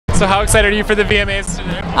So how excited are you for the VMAs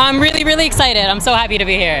today? I'm really, really excited. I'm so happy to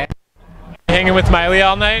be here. Hanging with Miley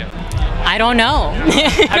all night? I don't know.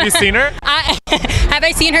 Have you seen her? Have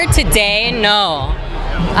I seen her today? No.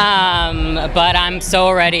 But I'm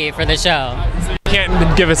so ready for the show. So you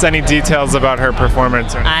can't give us any details about her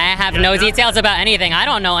performance? Or I have no details about anything. I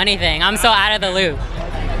don't know anything. I'm so out of the loop.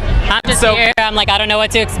 I'm just here. I'm like, I don't know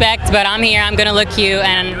what to expect, but I'm here. I'm going to look cute,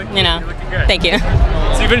 and, you know, thank you.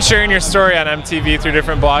 So you've been sharing your story on MTV through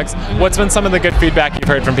different blogs. What's been some of the good feedback you've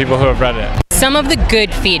heard from people who have read it? Some of the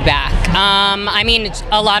good feedback. I mean,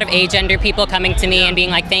 a lot of agender people coming to me and being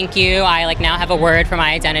like, thank you. I like now have a word for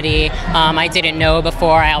my identity. I didn't know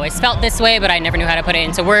before. I always felt this way, but I never knew how to put it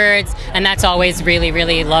into words. And that's always really,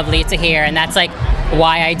 really lovely to hear. And that's like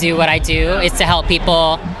why I do what I do, is to help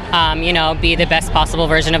people, you know, be the best possible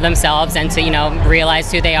version of themselves, and to, you know,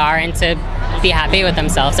 realize who they are and to be happy with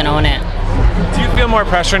themselves and own it. Do you feel more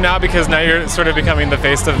pressure now because now you're sort of becoming the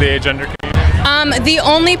face of the agender community? The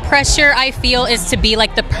only pressure I feel is to be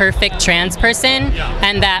like the perfect trans person,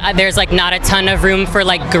 and that there's like not a ton of room for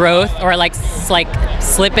like growth or like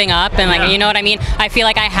slipping up, and like, you know what I mean? I feel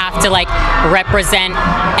like I have to like represent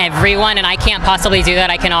everyone, and I can't possibly do that.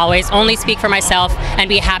 I can always only speak for myself and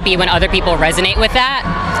be happy when other people resonate with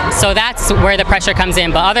that. So that's where the pressure comes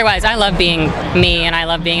in. But otherwise, I love being me, and I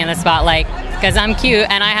love being in the spotlight because I'm cute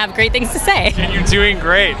and I have great things to say. And you're doing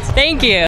great. Thank you.